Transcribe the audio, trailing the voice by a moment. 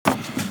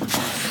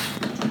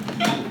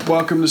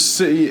Welcome to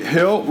City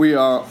Hill. We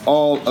are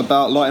all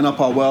about lighting up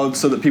our world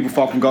so that people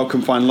far from God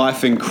can find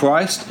life in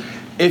Christ.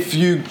 If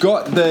you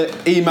got the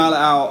email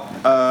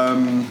out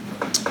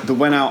that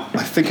went out,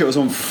 I think it was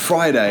on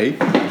Friday.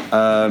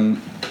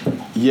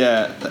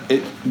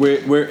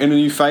 We're in a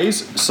new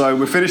phase. So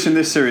we're finishing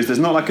this series. There's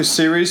not like a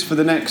series for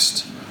the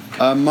next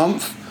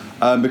month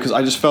because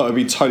I just felt it would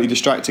be totally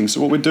distracting.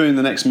 So what we're doing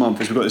the next month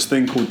is we've got this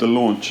thing called The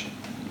Launch.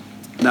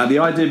 Now, the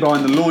idea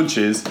behind the launch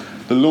is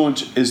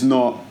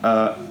not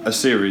a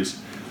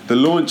series. The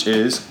launch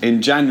is,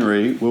 in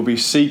January, we'll be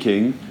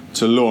seeking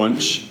to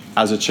launch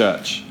as a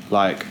church,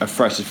 like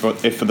afresh,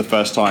 if for the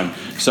first time.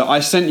 So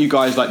I sent you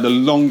guys like the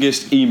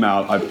longest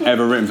email I've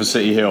ever written for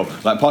City Hill.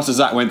 Like Pastor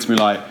Zach went to me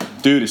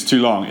like, dude, it's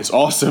too long. It's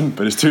awesome,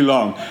 but it's too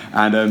long.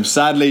 And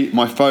sadly,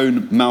 my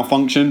phone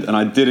malfunctioned and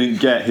I didn't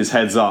get his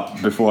heads up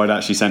before I'd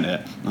actually sent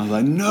it. And I was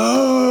like,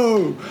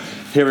 no!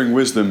 Hearing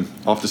wisdom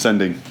after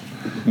sending,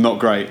 not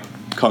great.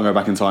 Can't go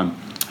back in time.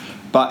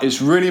 But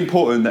it's really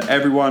important that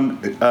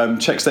everyone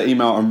checks their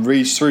email and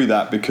reads through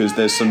that because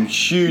there's some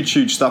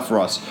huge stuff for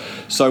us.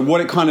 So what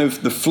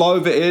the flow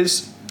of it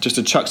is, just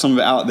to chuck some of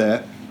it out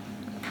there,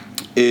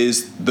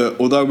 is that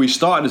although we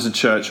started as a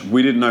church,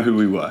 we didn't know who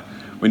we were.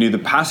 We knew the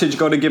passage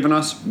God had given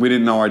us, we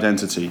didn't know our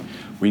identity.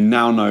 We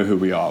now know who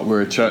we are.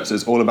 We're a church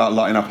that's all about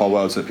lighting up our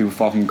world so that people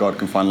far from God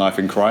can find life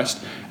in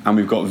Christ. And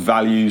we've got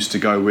values to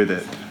go with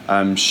it.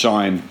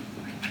 Shine,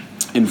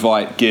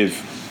 invite,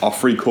 give. Our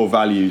three core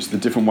values, the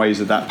different ways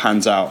that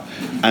pans out.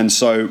 And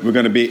so we're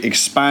going to be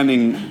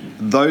expanding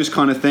those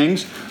kind of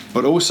things,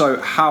 but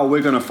also how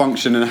we're going to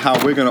function and how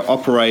we're going to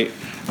operate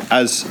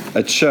as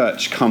a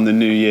church come the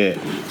new year.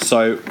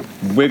 So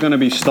we're going to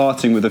be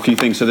starting with a few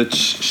things. So the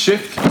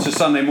shift to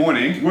Sunday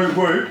morning,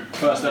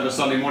 first ever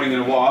Sunday morning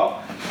in a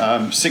while,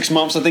 6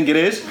 months I think it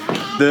is.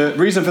 The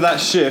reason for that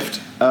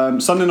shift,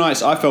 Sunday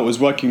nights I felt was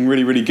working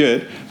really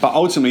good, but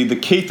ultimately the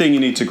key thing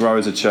you need to grow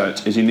as a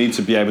church is you need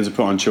to be able to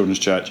put on children's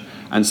church.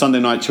 And Sunday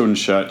night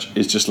children's church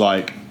is just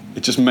like,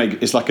 it's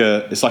like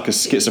a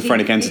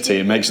schizophrenic entity.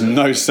 It makes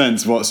no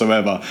sense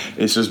whatsoever.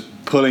 It's just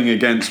pulling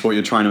against what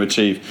you're trying to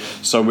achieve.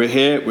 So we're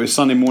here with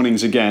Sunday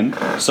mornings again.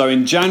 So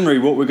in January,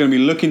 what we're going to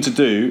be looking to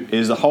do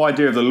is the whole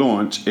idea of the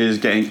launch is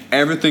getting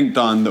everything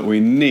done that we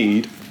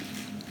need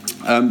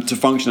to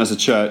function as a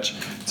church,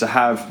 to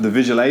have the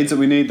visual aids that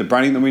we need, the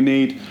branding that we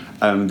need,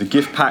 the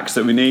gift packs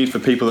that we need for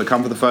people that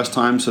come for the first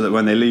time so that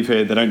when they leave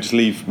here, they don't just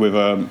leave with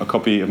a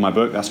copy of my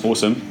book. That's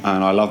awesome.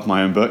 And I love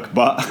my own book,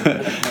 but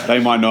they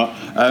might not.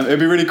 It'd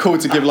be really cool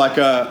to give like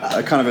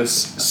a kind of a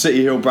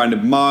City Hill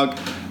branded mug,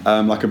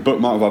 like a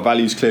bookmark with our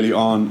values clearly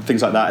on,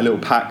 things like that, a little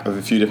pack of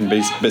a few different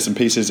bits and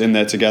pieces in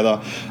there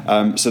together.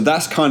 So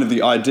that's kind of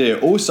the idea.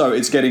 Also,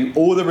 it's getting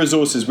all the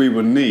resources we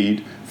will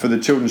need for the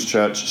children's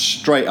church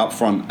straight up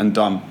front and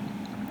done.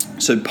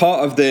 So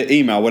part of the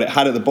email, what it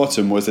had at the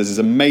bottom was there's this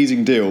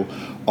amazing deal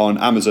on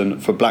Amazon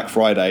for Black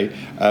Friday.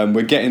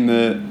 We're getting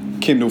the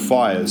Kindle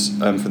Fires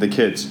for the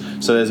kids.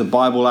 So there's a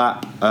Bible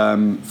app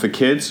for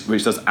kids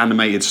which does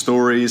animated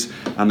stories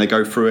and they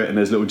go through it and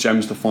there's little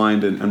gems to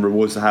find and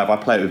rewards to have. I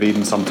play it with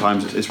Eden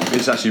sometimes.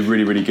 It's actually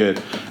really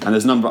good. And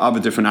there's a number of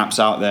other different apps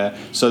out there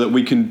so that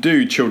we can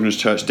do children's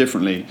church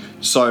differently.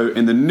 So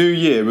in the new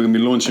year, we're going to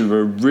be launching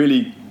a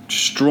really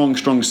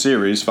strong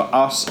series for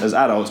us as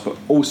adults, but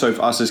also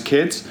for us as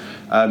kids.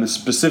 It's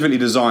specifically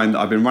designed that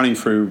I've been running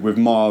through with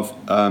Marv,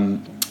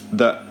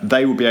 that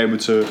they will be able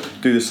to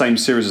do the same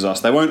series as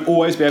us. They won't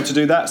always be able to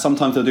do that.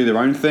 Sometimes they'll do their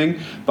own thing,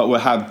 but we'll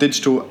have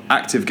digital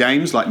active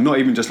games, like not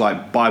even just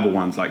like Bible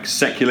ones, like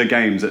secular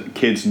games that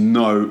kids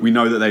we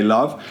know that they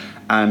love,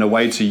 and a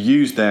way to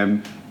use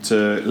them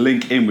to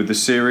link in with the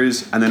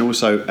series, and then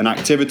also an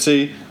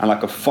activity and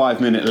like a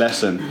 5-minute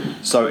lesson.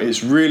 So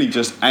it's really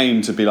just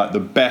aimed to be like the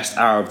best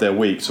hour of their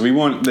week. So we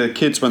want the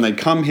kids, when they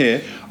come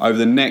here over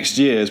the next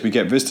years, we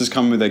get visitors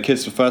coming with their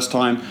kids for the first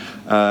time,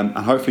 and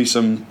hopefully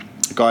some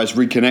guys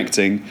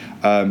reconnecting,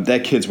 their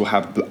kids will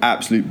have the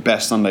absolute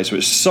best Sunday. So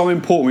it's so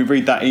important we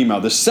read that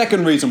email. The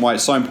second reason why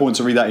it's so important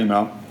to read that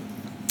email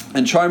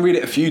and try and read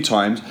it a few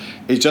times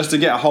is just to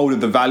get a hold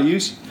of the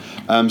values.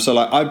 So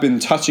like I've been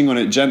touching on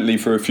it gently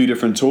for a few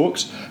different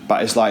talks,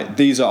 but it's like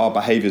these are our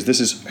behaviors, this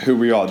is who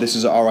we are, this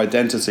is our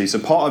identity. So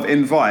part of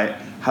Invite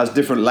has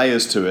different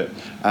layers to it,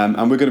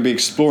 and we're going to be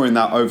exploring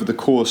that over the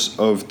course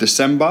of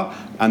December,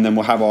 and then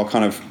we'll have our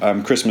kind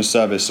of Christmas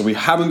service. So we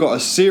haven't got a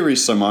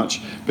series so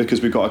much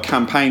because we've got a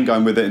campaign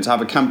going with it, and to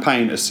have a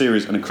campaign, a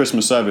series and a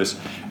Christmas service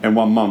in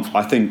 1 month,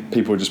 I think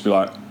people would just be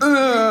like,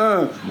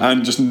 ugh,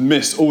 and just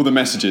miss all the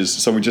messages.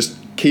 So we're just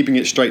keeping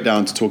it straight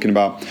down to talking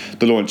about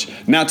the launch.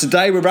 Now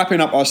today we're wrapping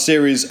up our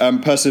series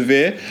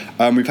Persevere.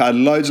 We've had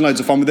loads and loads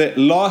of fun with it.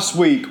 Last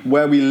week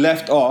where we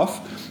left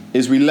off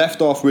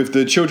with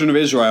the children of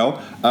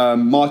Israel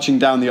marching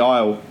down the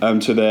aisle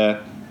to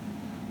their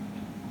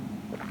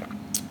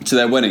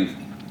wedding.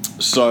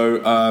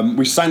 So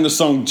we sang the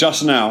song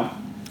just now,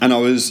 and I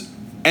was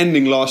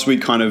ending last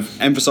week kind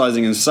of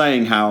emphasizing and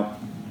saying how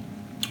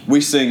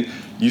we sing,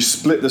 you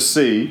split the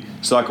sea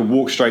so I could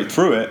walk straight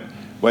through it.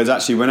 Whereas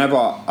actually, whenever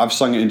I've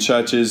sung it in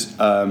churches,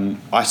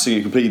 I sing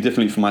it completely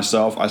differently for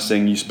myself. I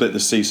sing, you split the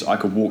sea so I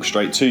could walk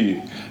straight to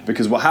you.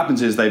 Because what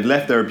happens is they've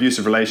left their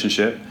abusive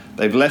relationship,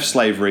 they've left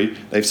slavery,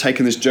 they've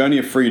taken this journey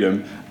of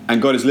freedom,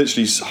 and God is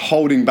literally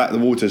holding back the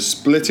waters,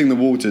 splitting the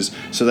waters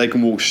so they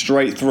can walk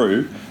straight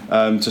through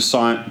to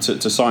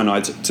Sinai,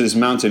 to this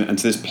mountain and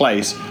to this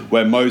place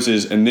where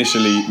Moses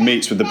initially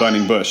meets with the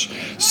burning bush.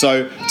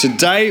 So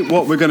today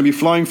what we're going to be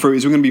flowing through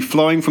is we're going to be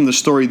flowing from the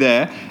story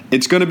there.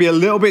 It's going to be a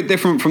little bit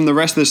different from the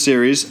rest of the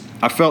series.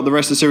 I felt the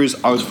rest of the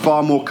series I was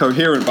far more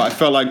coherent, but I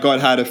felt like God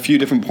had a few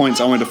different points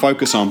I wanted to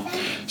focus on.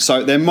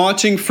 So they're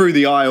marching through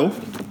the aisle,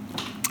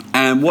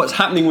 and what's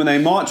happening when they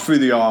march through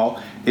the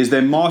aisle is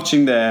they're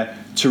marching there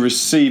to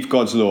receive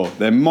God's law.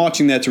 They're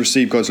marching there to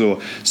receive God's law.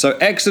 So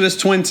Exodus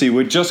 20,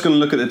 we're just going to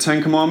look at the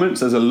 10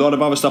 Commandments. There's a lot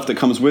of other stuff that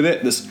comes with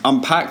it that's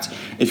unpacked.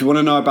 If you want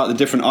to know about the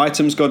different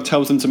items God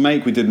tells them to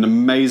make, we did an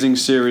amazing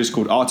series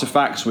called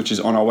Artifacts, which is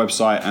on our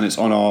website and it's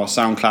on our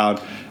SoundCloud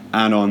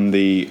and on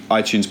the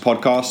iTunes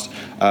podcast.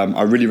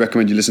 I really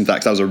recommend you listen to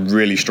that because that was a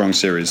really strong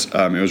series.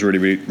 It was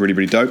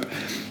really dope.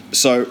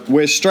 So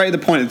we're straight at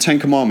the point of the 10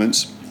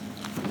 Commandments.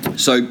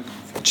 So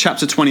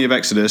chapter 20 of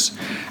Exodus,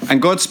 and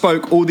God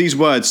spoke all these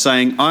words,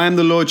 saying, I am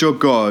the Lord your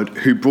God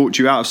who brought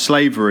you out of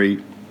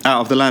slavery,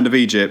 out of the land of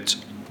Egypt,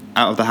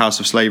 out of the house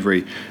of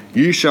slavery.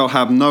 You shall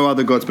have no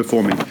other gods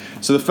before me.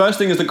 So the first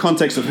thing is the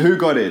context of who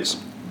God is.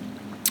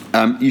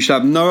 You shall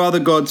have no other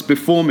gods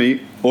before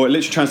me, or it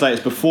literally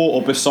translates before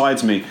or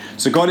besides me.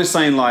 So God is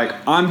saying, like,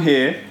 I'm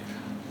here,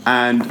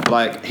 and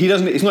like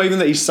it's not even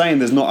that he's saying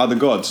there's not other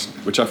gods,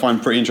 which I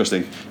find pretty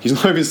interesting. He's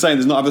not even saying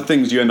there's not other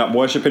things you end up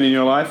worshipping in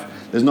your life.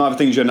 There's not other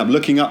things you end up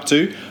looking up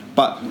to,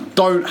 but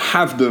don't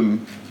have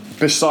them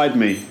beside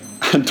me,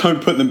 and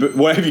don't put them,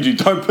 whatever you do,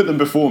 don't put them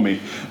before me.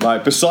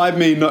 Like, beside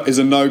me is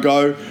a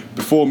no-go,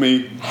 before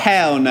me,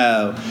 hell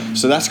no.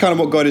 So that's kind of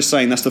what God is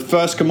saying. That's the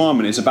first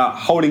commandment. It's about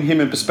holding him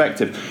in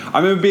perspective. I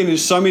remember being in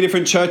so many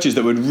different churches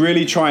that would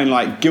really try and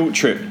like guilt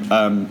trip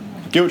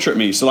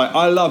me. So like,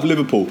 I love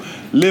Liverpool.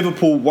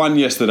 Liverpool won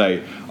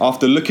yesterday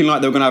after looking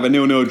like they were going to have a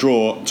 0-0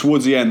 draw.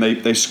 Towards the end,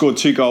 they scored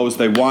 2 goals.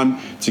 They won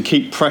to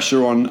keep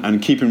pressure on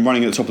and keep him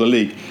running at the top of the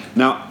league.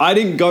 Now, I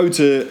didn't go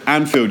to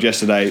Anfield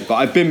yesterday, but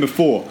I've been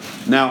before.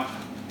 Now,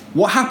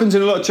 what happens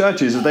in a lot of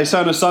churches is they say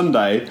on a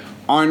Sunday,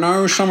 I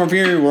know some of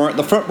you were at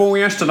the football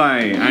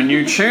yesterday and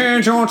you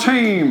cheered your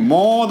team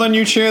more than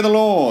you cheer the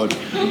Lord.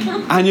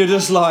 And you're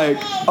just like,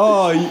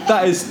 oh,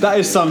 that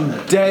is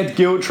some dead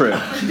guilt trip.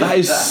 That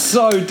is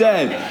so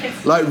dead.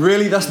 Like,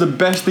 really, that's the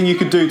best thing you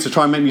could do to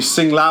try and make me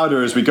sing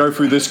louder as we go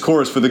through this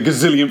chorus for the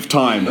gazillionth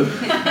time.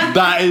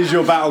 That is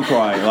your battle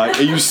cry. Like,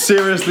 are you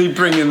seriously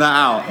bringing that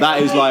out?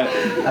 That is like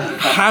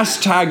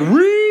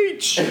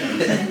 #reach.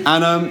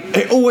 And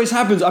it always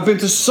happens. I've been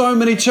to so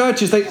many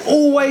churches, they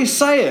always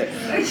say it.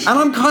 And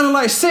I'm kind of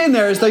like sitting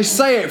there as they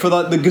say it for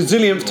like the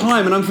gazillionth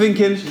time, and I'm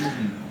thinking,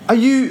 are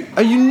you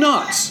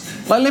nuts?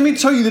 Like, let me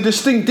tell you the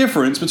distinct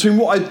difference between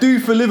what I do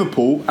for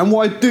Liverpool and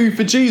what I do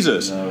for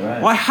Jesus. Oh,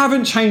 right. I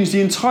haven't changed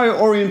the entire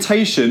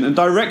orientation and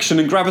direction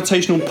and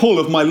gravitational pull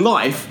of my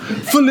life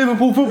for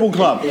Liverpool Football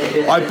Club.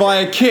 I buy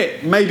a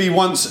kit maybe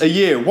once a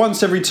year,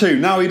 once every 2.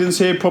 Now Eden's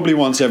here, probably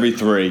once every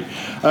 3.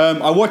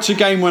 I watch a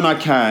game when I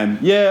can.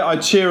 Yeah, I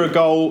cheer a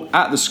goal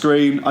at the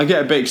screen. I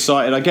get a bit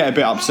excited. I get a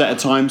bit upset at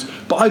times.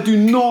 But I do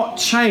not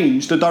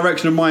change the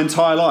direction of my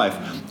entire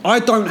life. I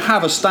don't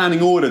have a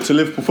standing order to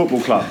Liverpool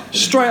Football Club.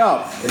 Straight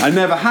up. I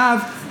never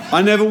have.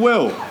 I never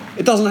will.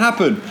 It doesn't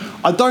happen.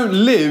 I don't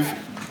live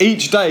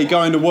each day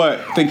going to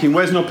work thinking,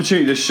 where's an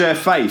opportunity to share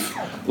faith?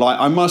 Like,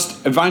 I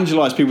must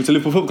evangelise people to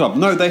Liverpool Football Club.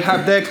 No, they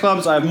have their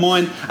clubs, I have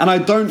mine, and I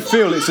don't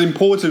feel it's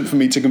important for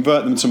me to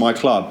convert them to my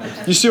club.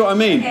 You see what I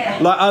mean?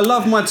 Like, I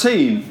love my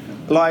team,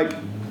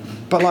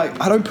 but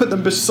I don't put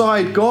them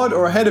beside God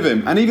or ahead of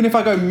him. And even if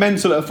I go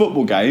mental at a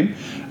football game,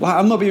 like,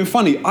 I'm not being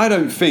funny, I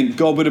don't think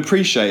God would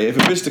appreciate it if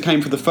a visitor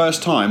came for the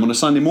first time on a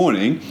Sunday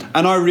morning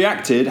and I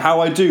reacted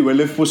how I do when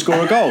Liverpool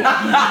score a goal.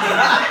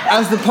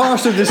 As the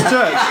pastor of this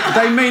church,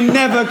 they may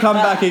never come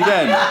back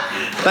again.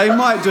 They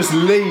might just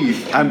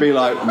leave and be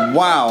like,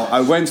 wow,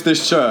 I went to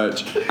this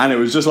church and it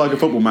was just like a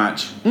football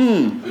match.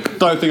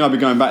 Don't think I'll be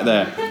going back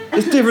there.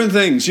 It's different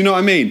things, you know what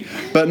I mean?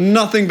 But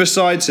nothing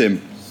besides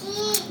him.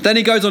 Then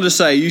he goes on to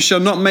say, you shall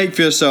not make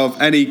for yourself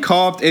any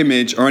carved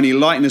image or any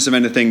likeness of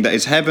anything that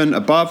is heaven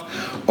above,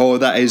 or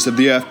that is of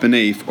the earth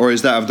beneath, or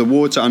is that of the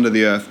water under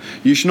the earth.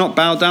 You shall not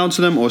bow down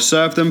to them or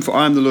serve them, for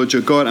I am the Lord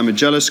your God. I'm a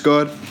jealous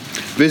God,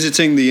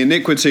 visiting the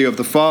iniquity of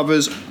the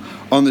fathers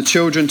on the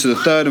children to the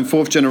 3rd and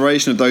 4th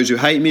generation of those who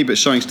hate me, but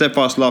showing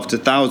steadfast love to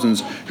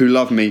thousands who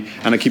love me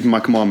and are keeping my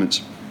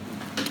commandments.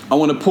 I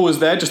want to pause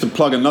there just to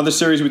plug another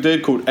series we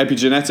did called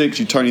Epigenetics.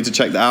 You totally need to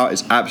check that out.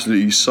 It's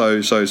absolutely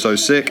so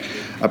sick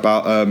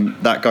about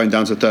that going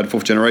down to the 3rd,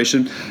 4th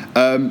generation.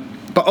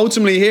 But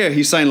ultimately here,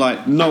 he's saying,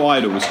 like, no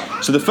idols.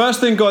 So the first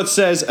thing God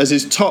says as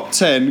his top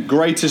 10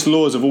 greatest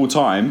laws of all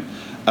time,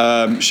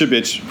 This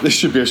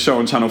should be a show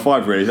on Channel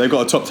 5, really. They've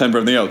got a top 10 for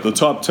everything else. The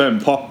top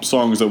 10 pop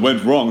songs that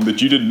went wrong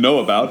that you didn't know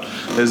about.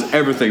 There's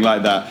everything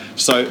like that.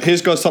 So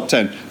here's God's top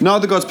 10. No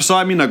other gods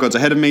beside me, no gods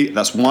ahead of me.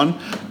 That's one.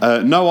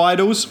 No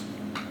idols.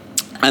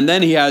 And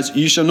then he has,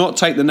 you shall not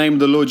take the name of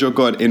the Lord your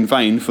God in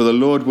vain, for the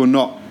Lord will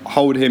not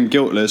hold him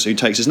guiltless who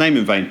takes his name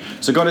in vain.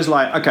 So God is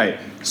like, okay,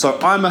 so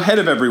I'm ahead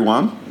of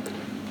everyone.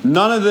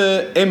 None of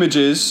the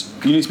images,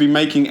 you need to be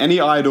making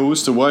any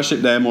idols to worship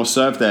them or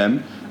serve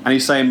them. And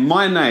he's saying,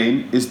 my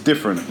name is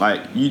different.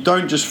 Like, you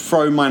don't just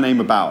throw my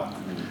name about.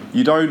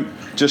 You don't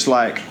just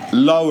like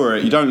lower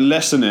it. You don't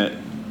lessen it.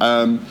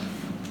 And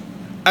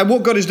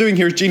what God is doing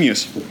here is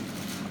genius.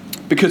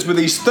 Because with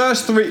these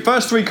first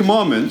three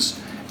commandments,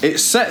 it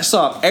sets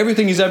up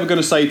everything he's ever going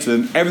to say to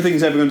them, everything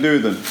he's ever going to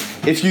do with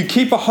them. If you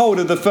keep a hold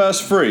of the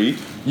first three,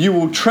 you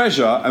will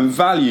treasure and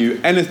value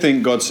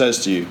anything God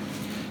says to you.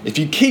 If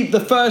you keep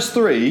the first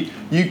three,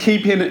 you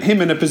keep him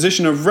in a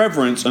position of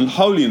reverence and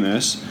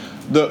holiness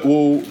that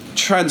will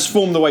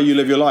transform the way you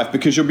live your life,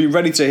 because you'll be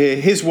ready to hear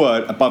his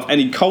word above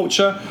any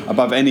culture,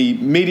 above any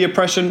media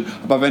pressure,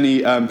 above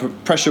any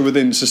pressure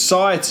within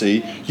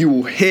society. You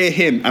will hear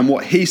him, and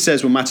what he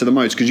says will matter the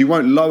most, because you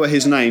won't lower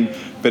his name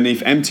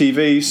beneath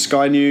MTV,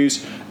 Sky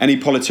News, any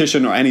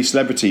politician or any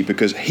celebrity,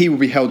 because he will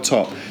be held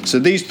top. So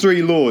these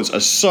three laws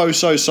are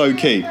so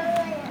key.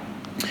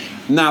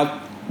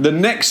 Now, the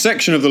next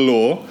section of the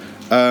law,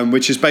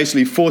 which is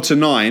basically 4 to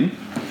 9,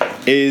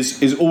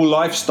 is all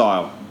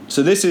lifestyle.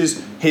 So this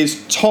is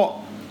his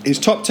top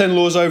 10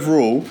 laws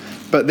overall,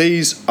 but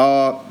these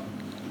are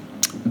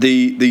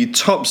the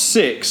top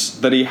 6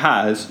 that he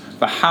has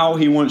for how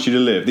he wants you to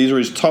live. These are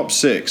his top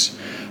 6.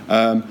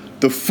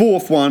 The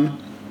fourth one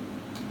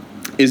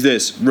is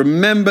this: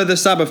 remember the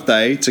Sabbath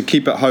day to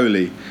keep it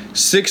holy.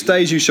 6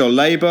 days you shall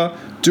labour,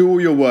 do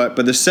all your work,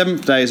 but the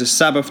 7th day is a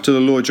Sabbath to the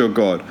Lord your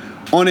God.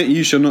 On it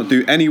you shall not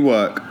do any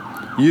work,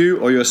 you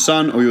or your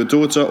son or your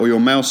daughter or your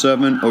male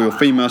servant or your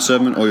female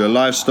servant or your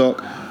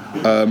livestock,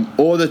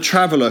 or the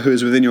traveller who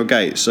is within your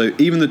gates. So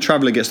even the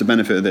traveller gets the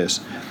benefit of this.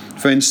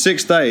 For in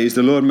 6 days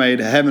the Lord made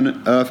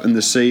heaven, earth and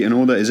the sea and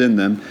all that is in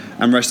them,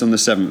 and rest on the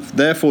 7th.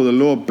 Therefore the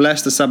Lord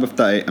blessed the Sabbath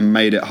day and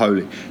made it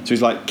holy. So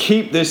he's like,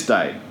 keep this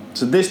day.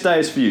 So this day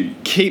is for you.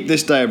 Keep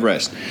this day of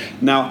rest.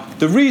 Now,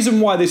 the reason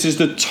why this is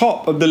the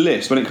top of the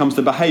list when it comes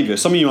to behaviour,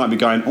 some of you might be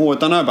going, oh, I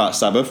don't know about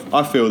Sabbath.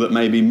 I feel that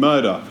maybe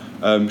murder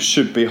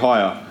should be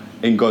higher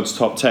in God's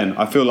top 10.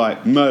 I feel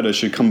like murder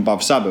should come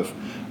above Sabbath.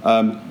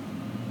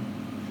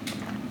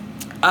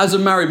 As a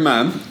married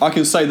man, I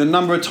can say the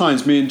number of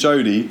times me and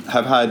Jodie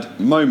have had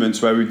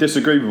moments where we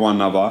disagreed with one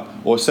another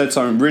or said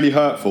something really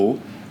hurtful,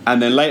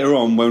 and then later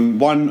on, when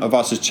one of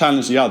us has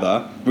challenged the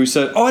other, we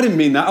said, oh, I didn't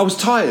mean that, I was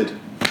tired.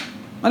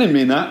 I didn't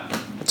mean that.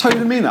 I totally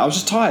didn't mean that. I was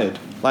just tired.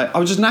 Like, I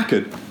was just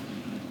knackered.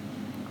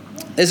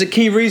 There's a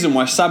key reason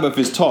why Sabbath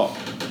is top.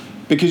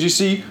 Because you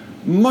see,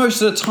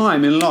 most of the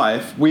time in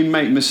life, we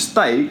make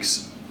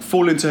mistakes,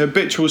 fall into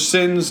habitual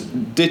sins,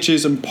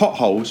 ditches and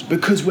potholes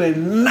because we're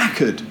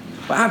knackered.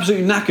 We're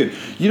absolutely knackered.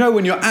 You know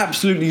when you're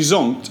absolutely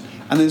zonked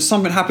and then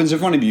something happens in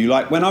front of you,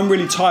 like when I'm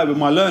really tired with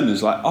my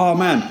learners, like, oh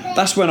man,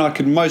 that's when I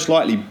could most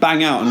likely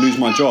bang out and lose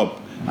my job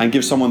and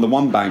give someone the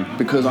one bang,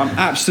 because I'm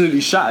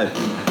absolutely shattered.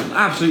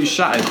 Absolutely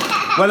shattered.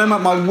 When I'm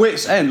at my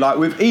wit's end, like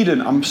with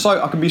Eden,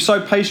 I can be so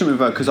patient with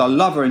her because I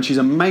love her and she's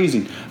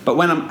amazing. But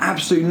when I'm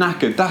absolutely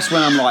knackered, that's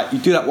when I'm like, you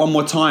do that one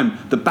more time,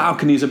 the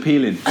balcony's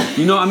appealing.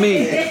 You know what I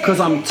mean? Because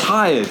I'm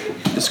tired.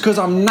 It's because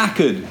I'm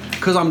knackered.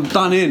 Because I'm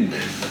done in.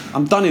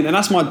 I'm done in. And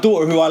that's my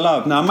daughter who I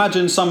love. Now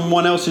imagine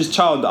someone else's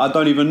child that I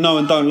don't even know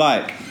and don't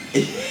like.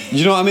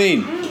 You know what I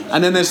mean?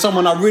 And then there's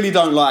someone I really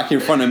don't like in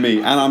front of me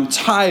and I'm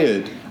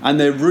tired and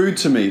they're rude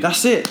to me.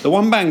 That's it. The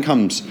one bang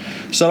comes.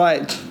 So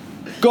like,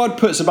 God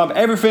puts above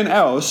everything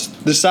else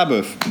the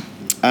Sabbath.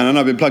 And I know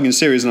I've been plugging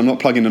series and I'm not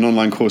plugging an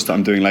online course that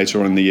I'm doing later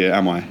on in the year,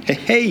 am I?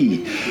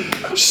 Hey.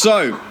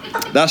 So,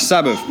 that's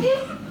Sabbath.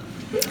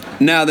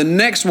 Now, the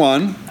next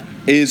one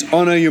is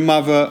honour your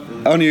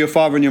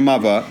father and your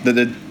mother,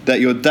 that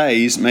your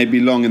days may be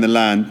long in the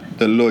land that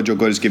the Lord your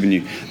God has given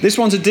you. This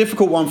one's a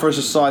difficult one for a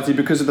society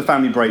because of the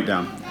family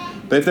breakdown.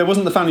 But if there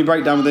wasn't the family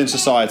breakdown within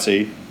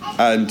society,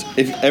 and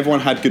if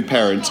everyone had good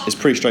parents, it's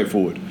pretty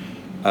straightforward.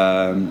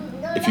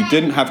 If you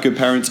didn't have good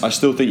parents, I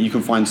still think you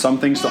can find some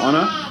things to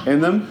honour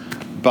in them.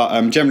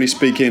 But generally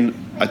speaking,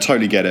 I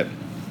totally get it.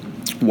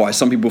 Why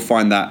some people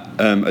find that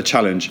a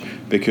challenge,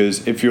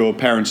 because if your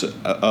parents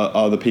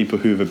are the people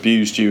who've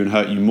abused you and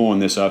hurt you more on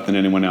this earth than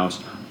anyone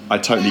else, I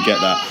totally get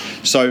that.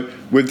 So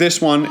with this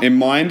one in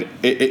mind,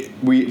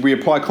 we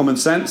apply common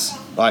sense.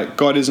 Like,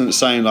 God isn't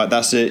saying like,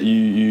 that's it,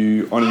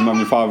 you honour your mum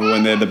and father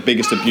when they're the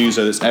biggest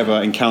abuser you've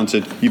ever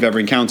encountered.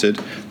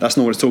 That's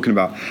not what it's talking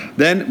about.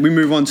 Then we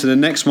move on to the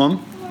next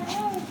one.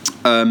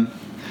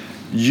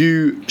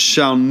 You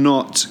shall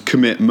not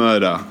commit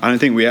murder. I don't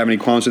think we have any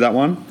qualms with that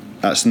one.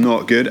 That's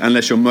not good.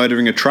 Unless you're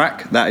murdering a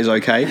track, that is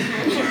okay.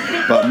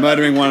 But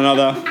murdering one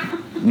another,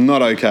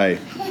 not okay.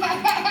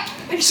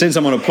 Since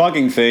I'm on a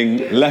plugging thing,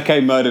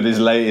 Leke murdered his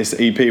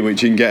latest EP,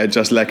 which you can get at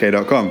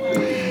justleke.com.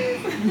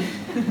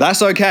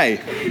 That's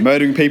okay.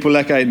 Murdering people,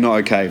 okay, not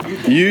okay.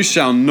 You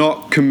shall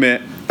not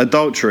commit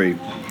adultery.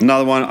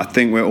 Another one, I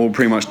think we're all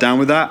pretty much down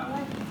with that.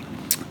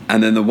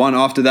 And then the one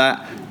after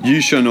that,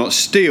 you shall not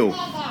steal.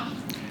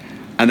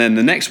 And then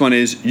the next one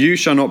is, you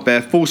shall not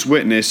bear false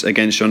witness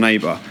against your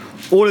neighbour.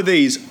 All of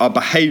these are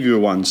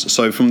behavioural ones.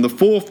 So from the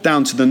 4th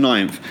down to the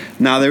 9th.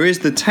 Now there is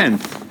the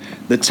 10th.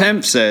 The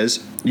 10th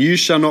says, you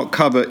shall not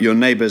covet your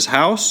neighbour's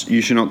house.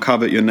 You shall not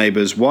covet your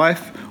neighbour's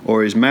wife,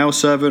 or his male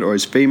servant, or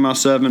his female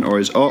servant, or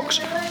his ox,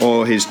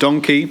 or his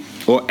donkey,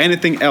 or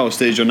anything else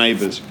that is your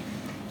neighbour's.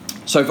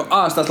 So for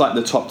us, that's like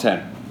the top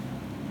 10.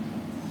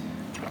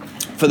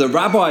 For the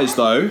rabbis,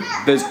 though,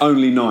 there's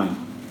only 9.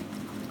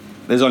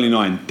 There's only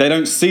 9. They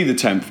don't see the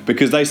 10th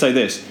because they say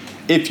this.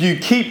 If you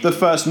keep the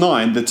first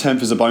 9, the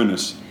 10th is a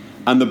bonus.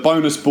 And the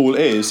bonus ball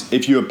is,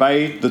 if you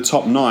obey the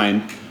top 9,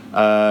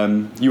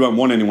 you won't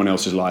want anyone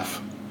else's life.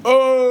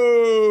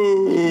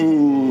 Oh!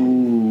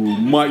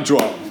 Mic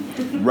drop.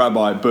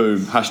 Rabbi, boom.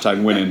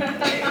 Hashtag winning.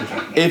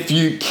 If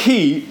you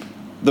keep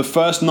the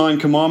first 9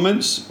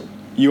 commandments,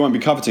 you won't be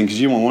coveting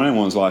because you won't want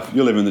anyone's life.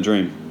 You're living the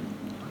dream.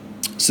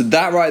 So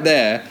that right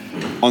there,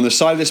 on the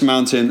side of this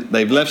mountain,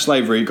 they've left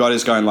slavery. God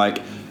is going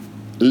like,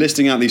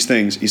 listing out these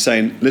things. He's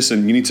saying,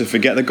 listen, you need to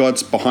forget the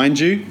gods behind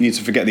you. You need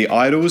to forget the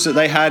idols that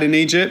they had in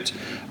Egypt.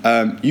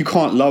 You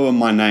can't lower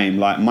my name.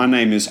 Like, my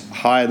name is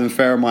higher than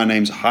Pharaoh. My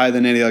name's higher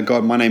than any other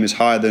god. My name is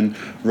higher than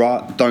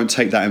Ra. Don't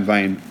take that in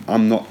vain.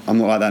 I'm not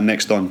like that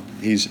next on.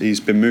 He's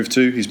been moved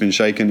to. He's been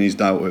shaken. He's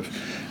dealt with.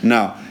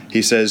 Now,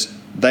 he says,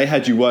 they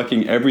had you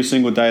working every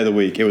single day of the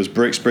week. It was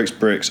bricks, bricks,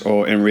 bricks,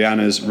 or in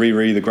Rihanna's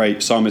Riri, the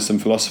great psalmist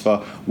and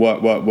philosopher,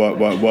 work, work, work,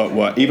 work, work,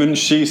 work. Even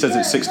she says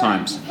it 6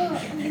 times.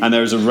 And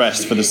there is a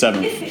rest for the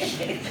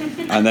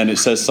 7th. And then it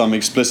says some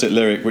explicit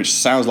lyric, which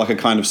sounds like a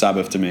kind of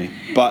Sabbath to me.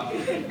 But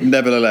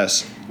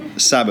nevertheless,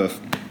 Sabbath.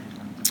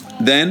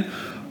 Then,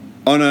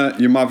 honour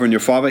your mother and your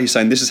father. He's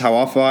saying this is how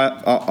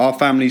our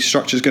family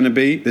structure is going to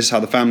be. This is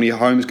how the family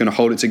home is going to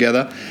hold it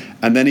together.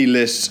 And then he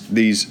lists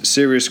these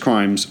serious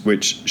crimes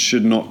which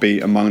should not be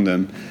among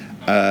them.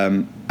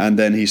 And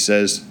then he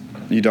says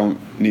you don't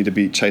need to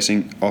be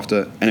chasing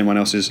after anyone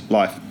else's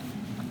life.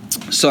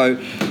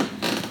 So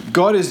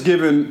God has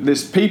given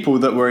this people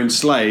that were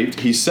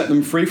enslaved, he's set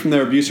them free from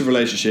their abusive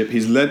relationship,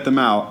 he's led them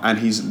out, and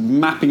he's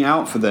mapping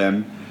out for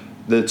them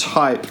the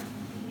type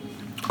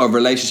of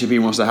relationship he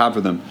wants to have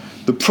with them.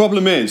 The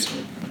problem is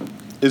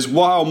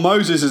while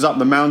Moses is up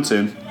the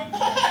mountain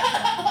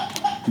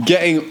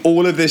getting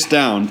all of this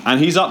down, and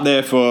he's up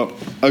there for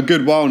a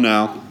good while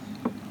now,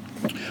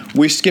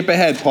 we skip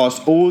ahead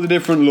past all the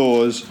different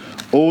laws,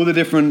 all the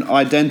different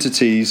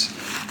identities,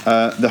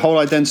 the whole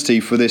identity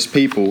for this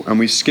people, and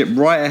we skip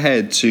right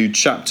ahead to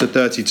chapter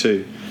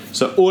 32.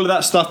 So all of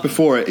that stuff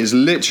before it is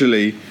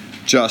literally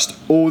just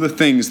all the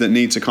things that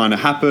need to kind of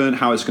happen,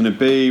 how it's going to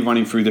be,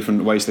 running through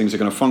different ways things are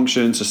going to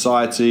function,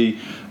 society,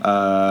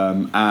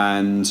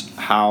 and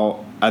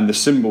the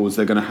symbols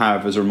they're going to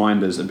have as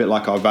reminders, a bit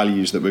like our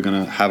values that we're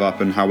going to have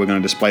up and how we're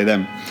going to display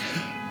them.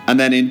 And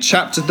then in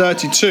chapter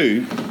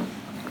 32,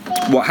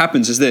 what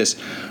happens is this.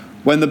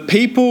 When the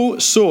people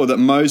saw that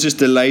Moses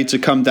delayed to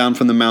come down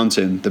from the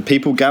mountain, the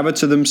people gathered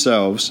to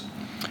themselves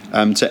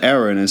to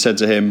Aaron and said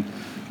to him,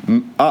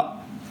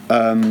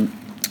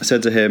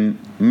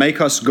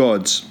 "Make us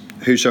gods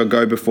who shall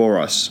go before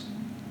us.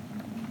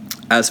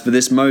 As for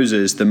this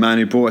Moses, the man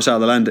who brought us out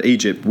of the land of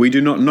Egypt, we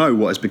do not know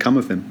what has become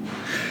of him."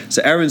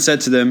 So Aaron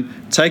said to them,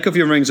 "Take off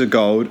your rings of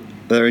gold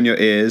that are in your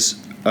ears,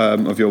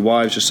 of your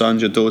wives, your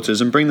sons, your daughters,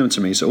 and bring them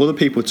to me." So all the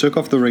people took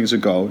off the rings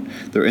of gold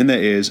that were in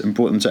their ears and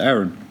brought them to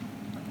Aaron.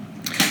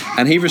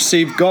 And he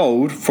received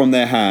gold from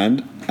their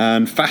hand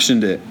and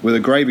fashioned it with a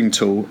graving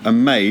tool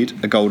and made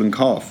a golden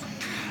calf.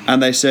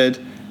 And they said,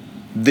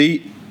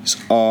 "These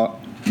are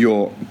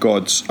your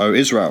gods, O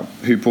Israel,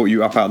 who brought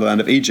you up out of the land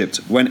of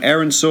Egypt." When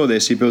Aaron saw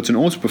this, he built an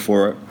altar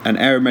before it, and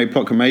Aaron made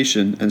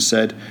proclamation and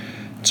said,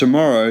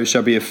 "Tomorrow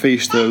shall be a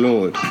feast to the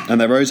Lord."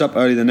 And they rose up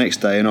early the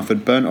next day and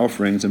offered burnt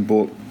offerings and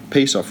brought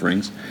peace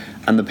offerings.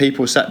 And the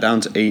people sat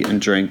down to eat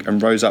and drink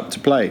and rose up to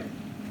play.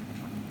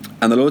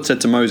 And the Lord said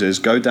to Moses,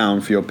 "Go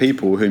down, for your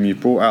people whom you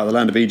brought out of the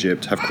land of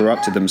Egypt have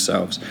corrupted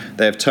themselves.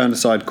 They have turned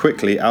aside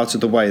quickly out of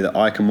the way that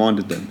I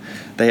commanded them.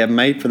 They have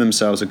made for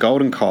themselves a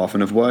golden calf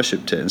and have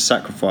worshipped it and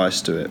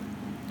sacrificed to it,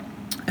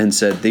 and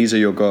said, 'These are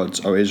your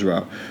gods, O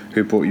Israel,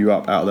 who brought you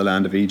up out of the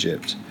land of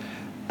Egypt.'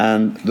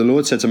 And the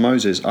Lord said to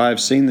Moses, 'I have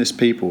seen this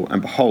people,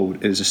 and behold,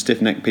 it is a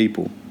stiff-necked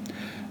people.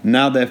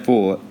 Now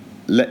therefore,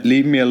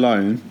 leave me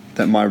alone,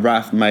 that my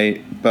wrath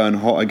may burn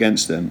hot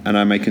against them, and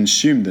I may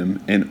consume them,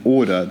 in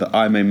order that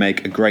I may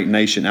make a great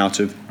nation out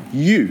of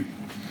you.'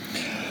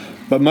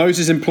 But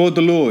Moses implored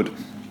the Lord,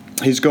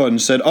 his God, and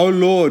said, 'O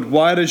Lord,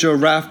 why does your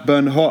wrath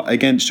burn hot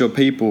against your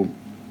people,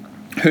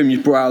 whom you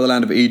brought out of the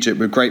land of Egypt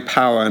with great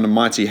power and a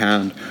mighty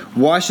hand?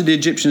 Why should the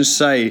Egyptians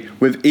say,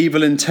 with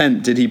evil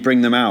intent did he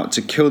bring them out,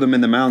 to kill them in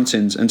the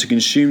mountains, and to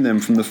consume them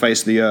from the face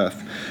of the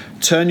earth?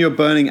 Turn from your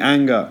burning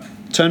anger,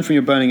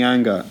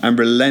 and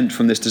relent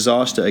from this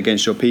disaster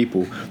against your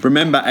people.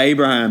 Remember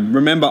Abraham,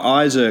 remember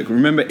Isaac,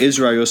 remember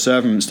Israel, your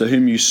servants, to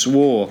whom you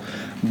swore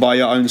by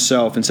your own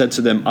self, and said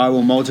to them, I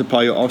will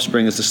multiply your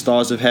offspring as the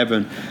stars of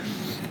heaven,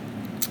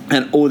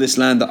 and all this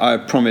land that I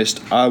have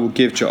promised I will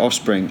give to your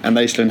offspring, and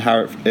they shall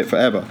inherit it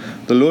forever.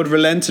 The Lord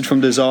relented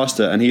from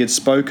disaster, and he had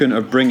spoken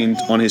of bringing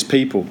on his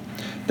people.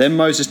 Then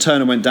Moses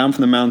turned and went down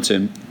from the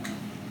mountain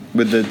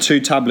with the 2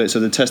 tablets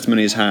of the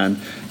testimony in his hand.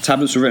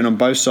 Tablets were written on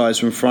both sides,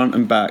 from front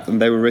and back,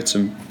 and they were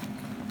written.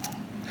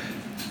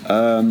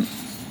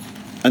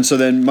 And so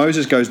then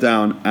Moses goes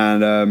down,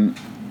 and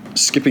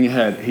skipping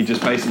ahead, he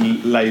just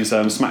basically lays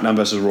SmackDown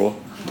versus Raw.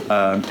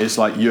 It's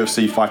like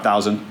UFC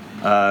 5000.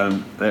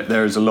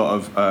 There is a lot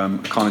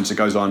of carnage that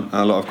goes on, and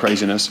a lot of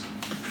craziness.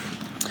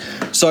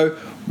 So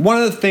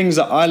one of the things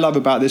that I love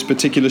about this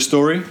particular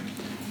story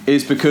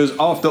is because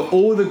after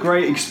all the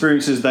great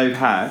experiences they've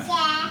had,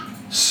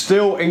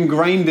 still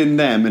ingrained in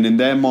them and in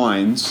their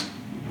minds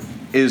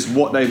is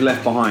what they've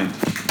left behind.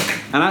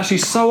 And actually,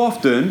 so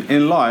often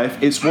in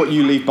life, it's what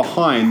you leave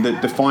behind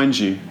that defines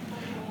you.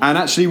 And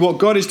actually, what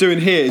God is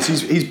doing here is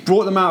he's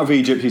brought them out of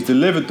Egypt, he's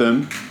delivered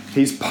them,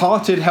 he's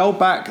held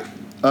back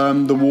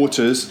the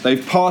waters,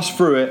 they've passed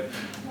through it,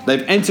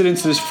 they've entered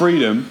into this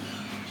freedom.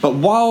 But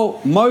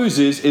while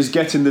Moses is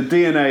getting the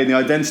DNA and the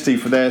identity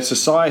for their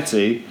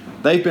society,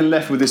 they've been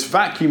left with this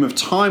vacuum of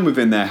time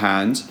within their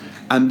hands,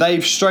 and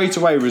they've straight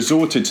away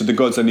resorted to the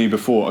gods they knew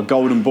before. A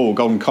golden bull,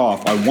 golden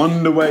calf. I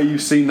wonder where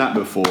you've seen that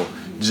before.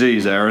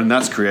 Jeez, Aaron,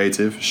 that's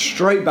creative.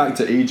 Straight back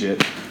to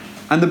Egypt.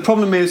 And the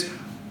problem is,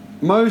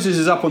 Moses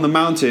is up on the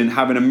mountain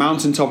having a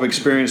mountaintop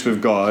experience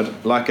with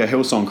God, like a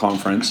Hillsong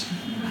conference,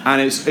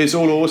 and it's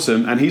all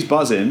awesome, and he's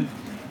buzzing.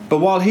 But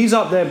while he's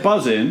up there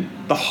buzzing,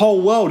 the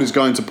whole world is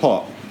going to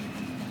pot.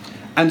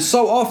 And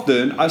so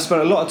often, I've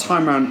spent a lot of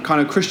time around kind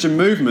of Christian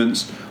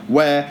movements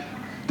where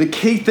the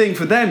key thing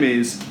for them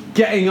is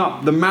getting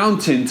up the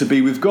mountain to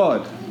be with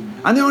God.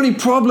 And the only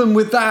problem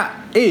with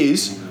that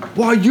is,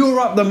 while you're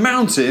up the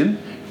mountain,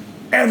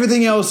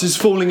 everything else is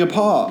falling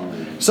apart.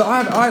 So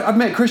I've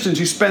met Christians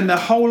who spend their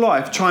whole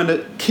life trying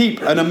to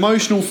keep an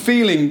emotional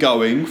feeling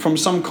going from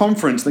some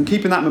conference, and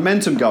keeping that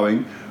momentum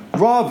going,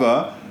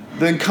 rather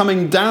than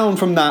coming down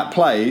from that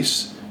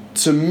place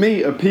to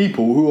meet a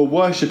people who are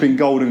worshipping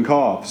golden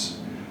calves.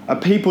 A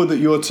people that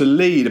you're to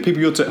lead, a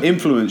people you're to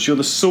influence. You're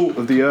the salt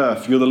of the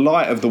earth. You're the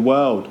light of the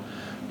world.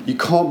 You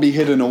can't be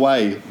hidden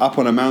away up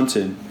on a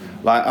mountain.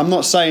 Like, I'm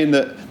not saying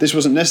that this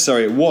wasn't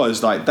necessary. It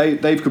was. Like,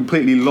 they've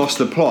completely lost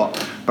the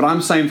plot. But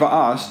I'm saying for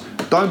us,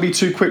 don't be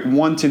too quick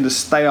wanting to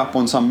stay up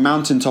on some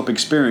mountaintop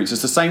experience.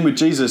 It's the same with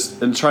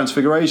Jesus and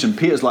Transfiguration.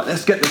 Peter's like,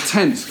 let's get the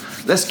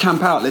tents. Let's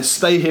camp out. Let's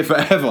stay here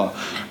forever.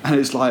 And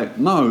it's like,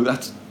 no,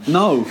 that's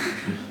not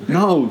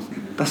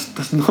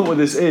what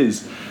this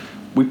is.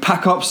 We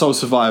pack up Soul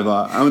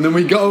Survivor, and then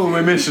we go and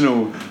we're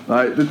missional.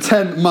 Like, the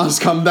tent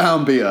must come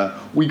down, Peter.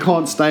 We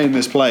can't stay in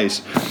this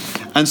place.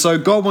 And so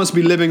God wants to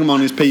be living among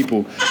his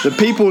people. The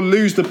people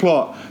lose the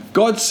plot.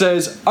 God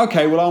says,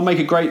 okay, well, I'll make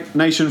a great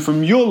nation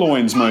from your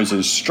loins,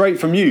 Moses, straight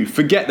from you.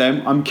 Forget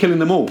them, I'm killing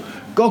them all.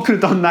 God could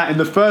have done that in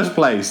the first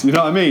place, you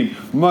know what I mean?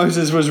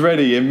 Moses was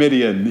ready in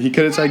Midian. He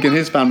could have taken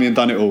his family and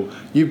done it all.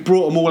 You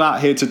brought them all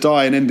out here to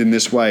die and end in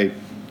this way.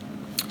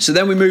 So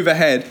then we move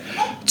ahead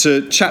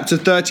to chapter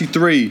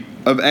 33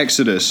 of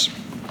Exodus.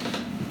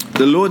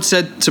 The Lord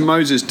said to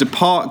Moses,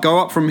 depart, go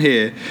up from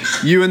here,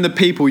 you and the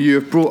people you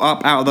have brought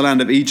up out of the land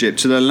of Egypt,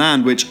 to the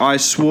land which I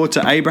swore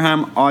to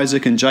Abraham,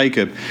 Isaac and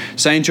Jacob,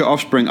 saying to your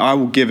offspring, I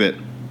will give it.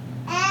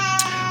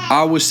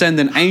 I will send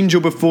an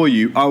angel before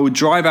you. I will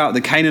drive out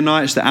the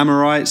Canaanites, the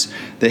Amorites,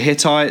 the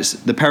Hittites,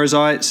 the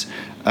Perizzites,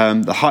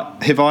 the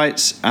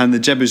Hivites and the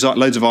Jebusites,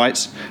 loads of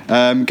ites.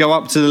 Go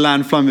up to the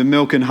land flowing with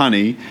milk and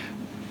honey.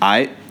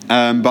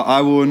 But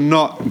I will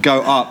not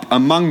go up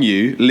among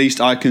you,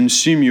 lest I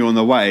consume you on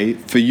the way,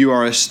 for you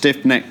are a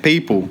stiff-necked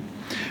people.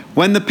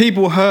 When the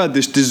people heard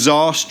this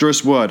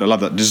disastrous word, I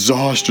love that,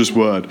 disastrous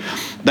word,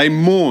 they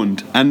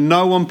mourned, and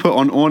no one put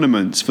on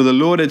ornaments, for the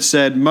Lord had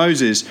said,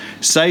 Moses,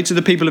 say to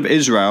the people of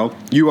Israel,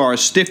 you are a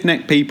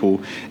stiff-necked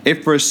people.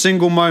 If for a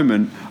single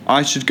moment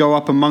I should go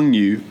up among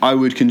you, I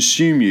would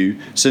consume you.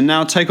 So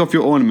now take off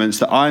your ornaments,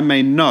 that I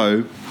may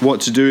know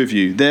what to do with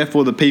you.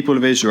 Therefore the people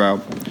of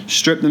Israel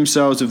stripped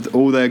themselves of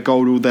all their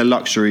gold, all their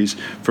luxuries,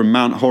 from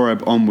Mount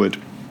Horeb onward.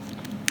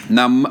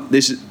 Now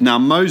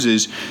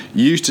Moses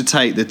used to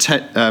take the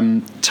tent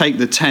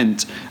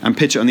and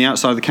pitch it on the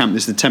outside of the camp.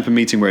 This is the tent of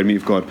meeting where he'd meet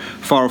with God,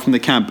 far off from the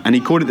camp. And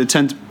he called it the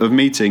tent of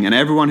meeting. And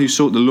everyone who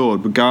sought the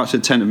Lord would go out to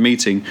the tent of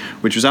meeting,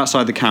 which was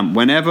outside the camp.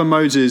 Whenever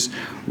Moses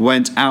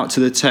went out to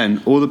the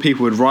tent, all the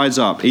people would rise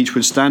up. Each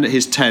would stand at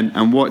his tent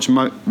and watch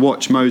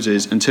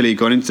Moses until he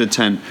got into the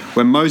tent.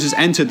 When Moses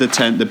entered the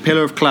tent, the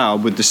pillar of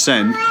cloud would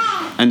descend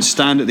and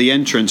stand at the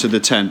entrance of the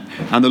tent.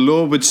 And the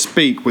Lord would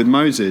speak with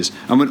Moses.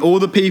 And when all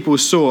the people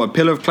saw a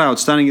pillar of cloud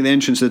standing at the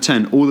entrance of the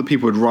tent, all the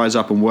people would rise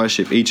up and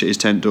worship, each at his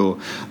tent door.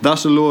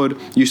 Thus the Lord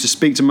used to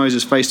speak to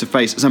Moses face to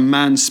face, as a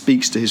man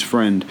speaks to his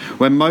friend.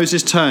 When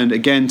Moses turned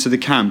again to the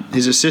camp,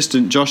 his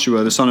assistant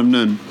Joshua, the son of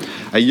Nun,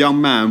 a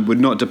young man, would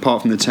not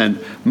depart from the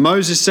tent.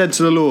 Moses said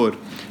to the Lord,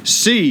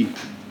 see,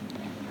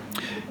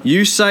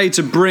 you say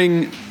to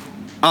bring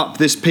up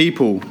this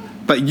people,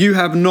 but you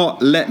have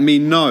not let me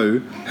know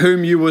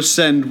whom you will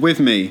send with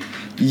me.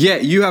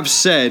 Yet you have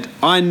said,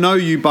 I know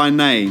you by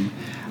name,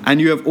 and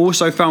you have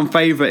also found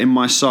favor in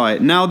my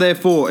sight. Now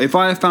therefore, if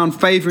I have found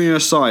favor in your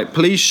sight,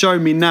 please show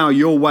me now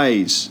your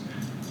ways.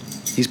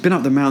 He's been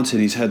up the mountain.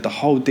 He's heard the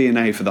whole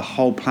DNA for the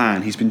whole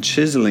plan. He's been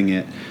chiseling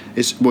it.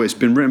 It's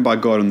been written by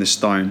God on this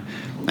stone.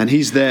 And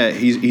he's there.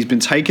 He's been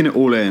taking it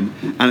all in.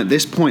 And at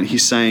this point,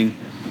 he's saying,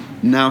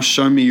 now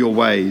show me your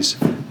ways,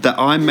 that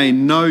I may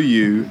know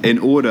you in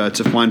order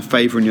to find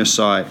favor in your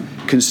sight.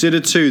 Consider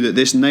too that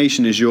this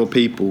nation is your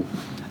people.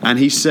 And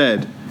he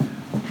said,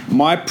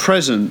 my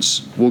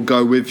presence will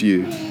go with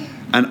you,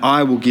 and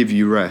I will give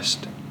you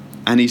rest.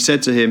 And he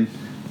said to him,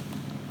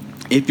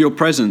 if your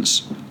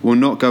presence will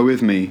not go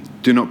with me,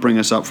 do not bring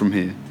us up from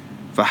here.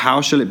 For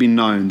how shall it be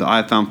known that I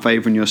have found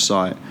favor in your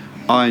sight,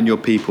 I and your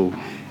people?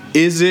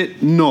 Is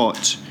it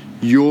not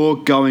your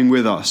going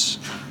with us,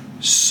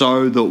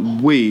 so that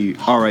we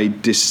are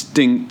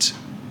distinct,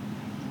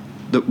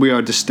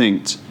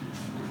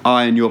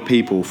 I and your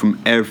people, from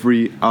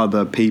every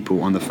other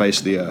people on the face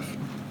of the earth?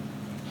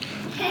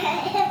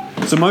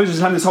 So Moses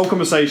had this whole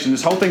conversation,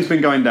 this whole thing's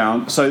been going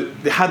down. So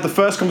they had the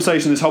first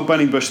conversation, this whole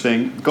burning bush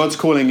thing. God's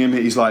calling him,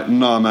 he's like,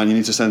 no man, you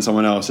need to send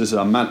someone else. This is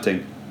a mad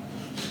thing.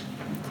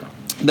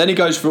 Then he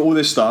goes through all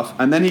this stuff,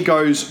 and then he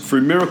goes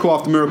through miracle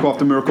after miracle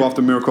after miracle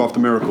after miracle after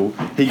miracle.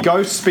 He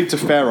goes to speak to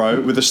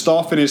Pharaoh with a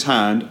staff in his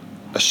hand,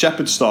 a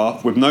shepherd's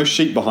staff with no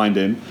sheep behind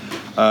him.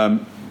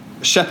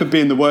 Shepherd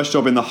being the worst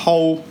job in the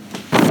whole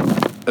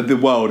of the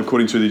world,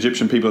 according to the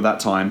Egyptian people at that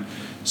time.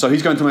 So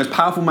he's going to the most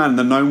powerful man in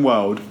the known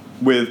world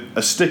with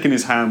a stick in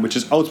his hand, which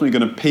is ultimately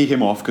going to pee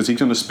him off, because he's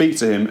going to speak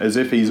to him as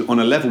if he's on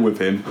a level with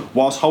him,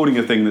 whilst holding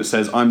a thing that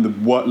says, I'm the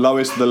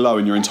lowest of the low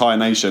in your entire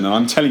nation, and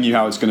I'm telling you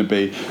how it's going to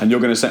be, and you're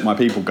going to set my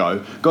people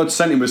go. God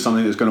sent him with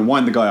something that's going to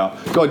wind the guy up.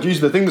 God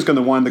used the thing that's going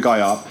to wind the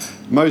guy up,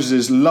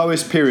 Moses'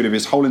 lowest period of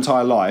his whole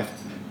entire life,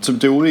 to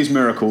do all these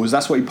miracles.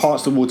 That's what he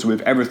parts the water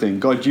with,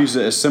 everything. God uses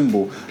it as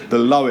symbol. The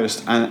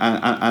lowest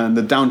and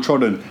the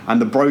downtrodden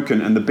and the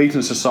broken and the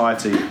beaten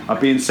society are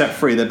being set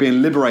free. They're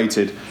being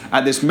liberated.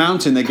 At this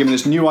mountain, they're given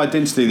this new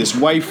identity, this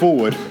way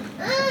forward.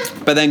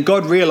 But then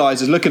God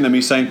realizes, looking at me,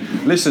 saying,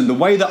 listen, the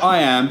way that I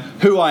am,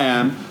 who I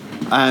am,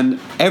 and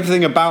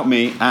everything about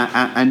me,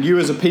 and you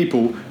as a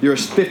people, you're a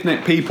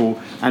stiff-necked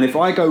people, and if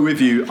I go with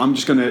you,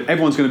 everyone's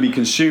going to be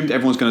consumed,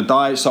 everyone's going to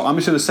die, so I'm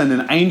just going to send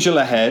an angel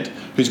ahead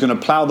who's going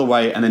to plow the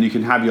way, and then you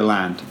can have your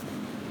land.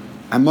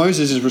 And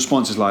Moses'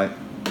 response is like,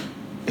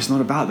 it's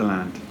not about the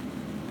land.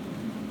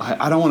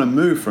 I don't want to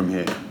move from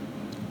here.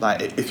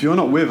 Like, if you're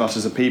not with us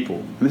as a people,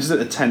 and this is at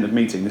the tent of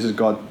meeting, this is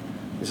God,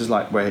 this is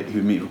like where he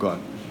would meet with God.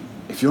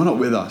 If you're not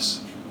with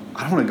us,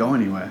 I don't want to go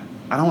anywhere.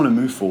 I don't want to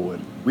move forward.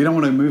 We don't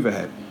want to move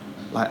ahead.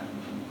 Like,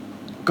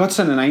 God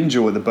sent an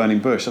angel at the burning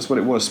bush. That's what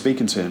it was,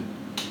 speaking to him.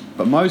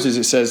 But Moses,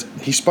 it says,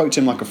 he spoke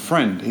to him like a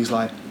friend. He's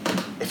like,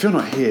 if you're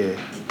not here,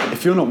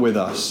 if you're not with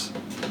us,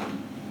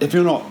 if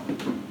you're not,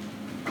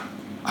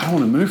 I don't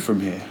want to move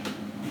from here.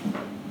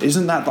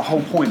 Isn't that the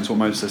whole point, is what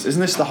Moses says?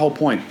 Isn't this the whole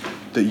point?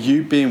 That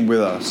you being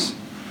with us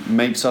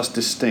makes us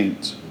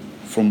distinct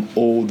from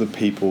all the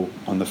people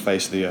on the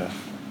face of the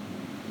earth.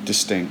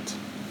 Distinct.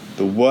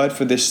 The word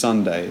for this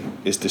Sunday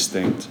is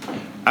distinct.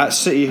 At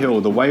City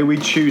Hill, the way we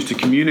choose to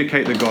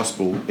communicate the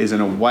gospel is in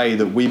a way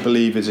that we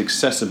believe is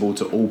accessible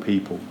to all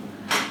people.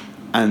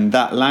 And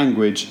that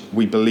language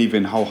we believe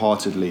in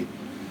wholeheartedly.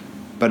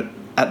 But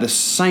at the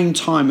same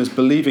time as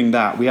believing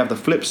that, we have the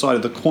flip side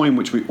of the coin,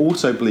 which we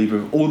also believe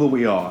with all that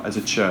we are as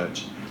a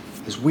church,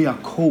 is we are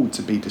called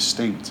to be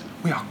distinct.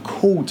 We are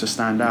called to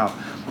stand out.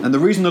 And the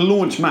reason the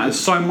launch matters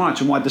so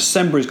much, and why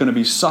December is going to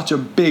be such a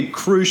big,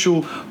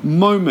 crucial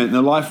moment in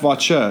the life of our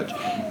church,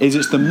 is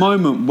it's the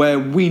moment where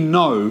we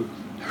know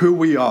who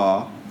we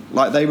are,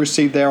 like they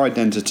received their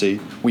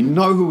identity. We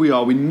know who we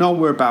are, we know what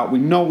we're about, we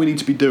know what we need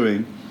to be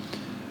doing.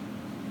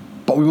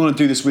 But we want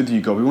to do this with you,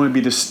 God. We want to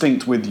be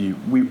distinct with you.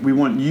 We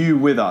want you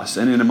with us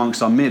and in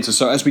amongst our midst. And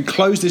so as we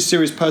close this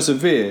series,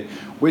 Persevere,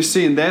 we're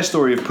seeing their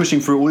story of pushing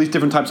through all these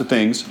different types of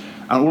things.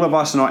 And all of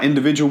us in our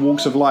individual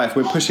walks of life,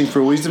 we're pushing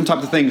through all these different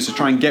types of things to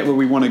try and get where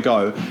we want to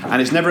go.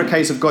 And it's never a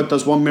case of God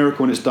does one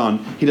miracle and it's done.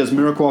 He does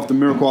miracle after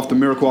miracle after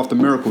miracle after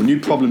miracle. New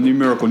problem, new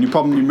miracle, new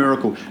problem, new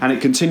miracle. And it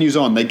continues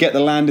on. They get the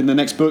land in the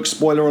next book.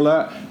 Spoiler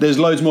alert. There's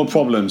loads more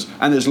problems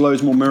and there's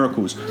loads more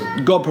miracles.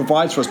 God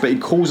provides for us, but he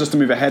calls us to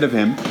move ahead of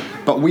him.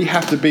 But we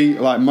have to be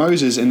like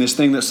Moses in this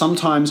thing that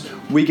sometimes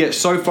we get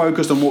so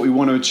focused on what we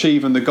want to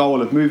achieve and the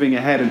goal of moving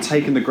ahead and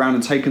taking the ground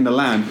and taking the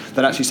land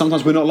that actually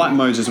sometimes we're not like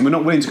Moses and we're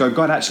not willing to go,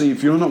 God, actually,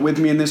 if you're not with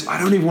me in this, I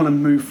don't even want to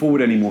move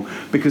forward anymore.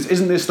 Because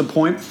isn't this the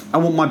point? I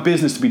want my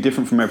business to be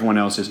different from everyone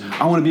else's.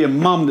 I want to be a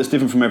mum that's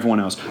different from everyone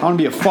else. I want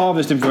to be a father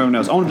that's different from everyone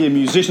else. I want to be a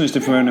musician that's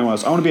different from anyone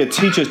else. I want to be a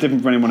teacher that's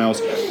different from anyone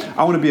else.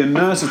 I want to be a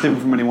nurse that's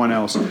different from anyone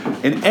else.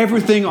 In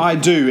everything I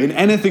do, in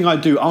anything I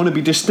do, I want to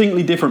be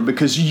distinctly different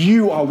because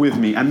you are with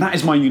me. And that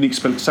is my unique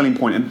selling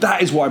point. And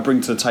that is what I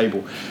bring to the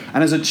table. And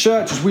And as a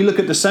church, as we look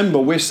at December,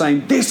 we're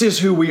saying, this is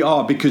who we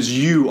are because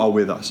you are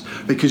with us,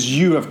 because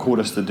you have called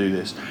us to do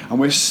this. And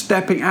we're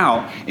stepping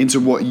out into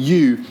what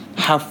you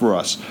have for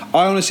us.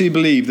 I honestly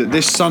believe that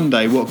this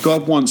Sunday, what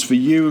God wants for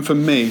you and for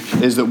me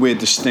is that we're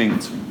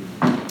distinct,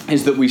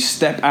 is that we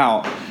step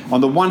out. On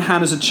the one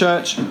hand, as a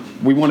church,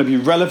 we want to be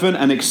relevant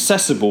and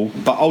accessible,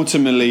 but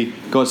ultimately,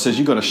 God says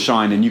you've got to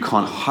shine and you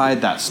can't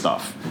hide that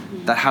stuff.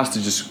 That has to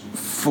just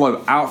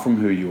flow out from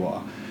who you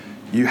are.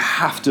 You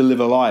have to live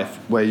a life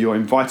where you're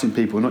inviting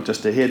people not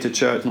just to here to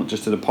church, not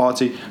just to the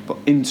party, but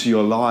into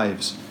your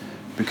lives,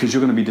 because you're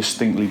going to be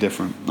distinctly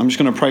different. I'm just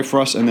going to pray for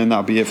us, and then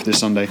that'll be it for this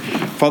Sunday.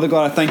 Father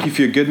God, I thank you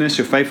for your goodness,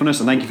 your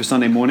faithfulness. I thank you for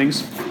Sunday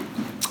mornings.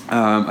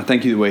 I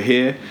thank you that we're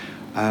here,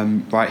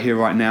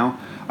 right now.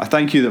 I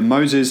thank you that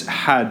Moses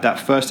had that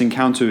first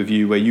encounter with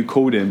you where you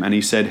called him and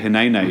he said,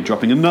 Hinene,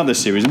 dropping another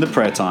series in the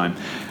prayer time.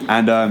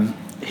 And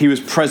he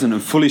was present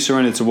and fully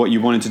surrendered to what you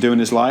wanted to do in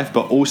his life,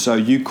 but also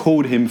you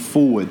called him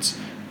forwards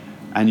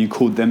and you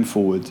called them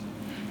forward.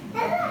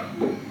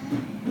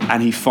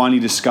 And he finally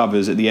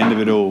discovers at the end of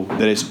it all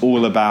that it's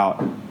all about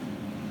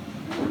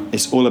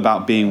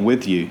being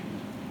with you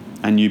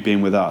and you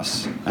being with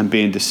us and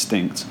being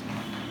distinct.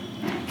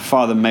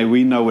 Father, may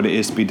we know what it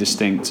is to be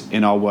distinct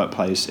in our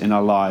workplace, in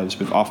our lives,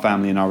 with our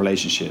family, in our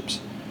relationships.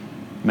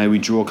 May we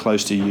draw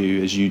close to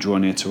you as you draw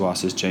near to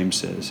us, as James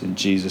says. In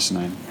Jesus'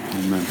 name,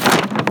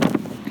 amen.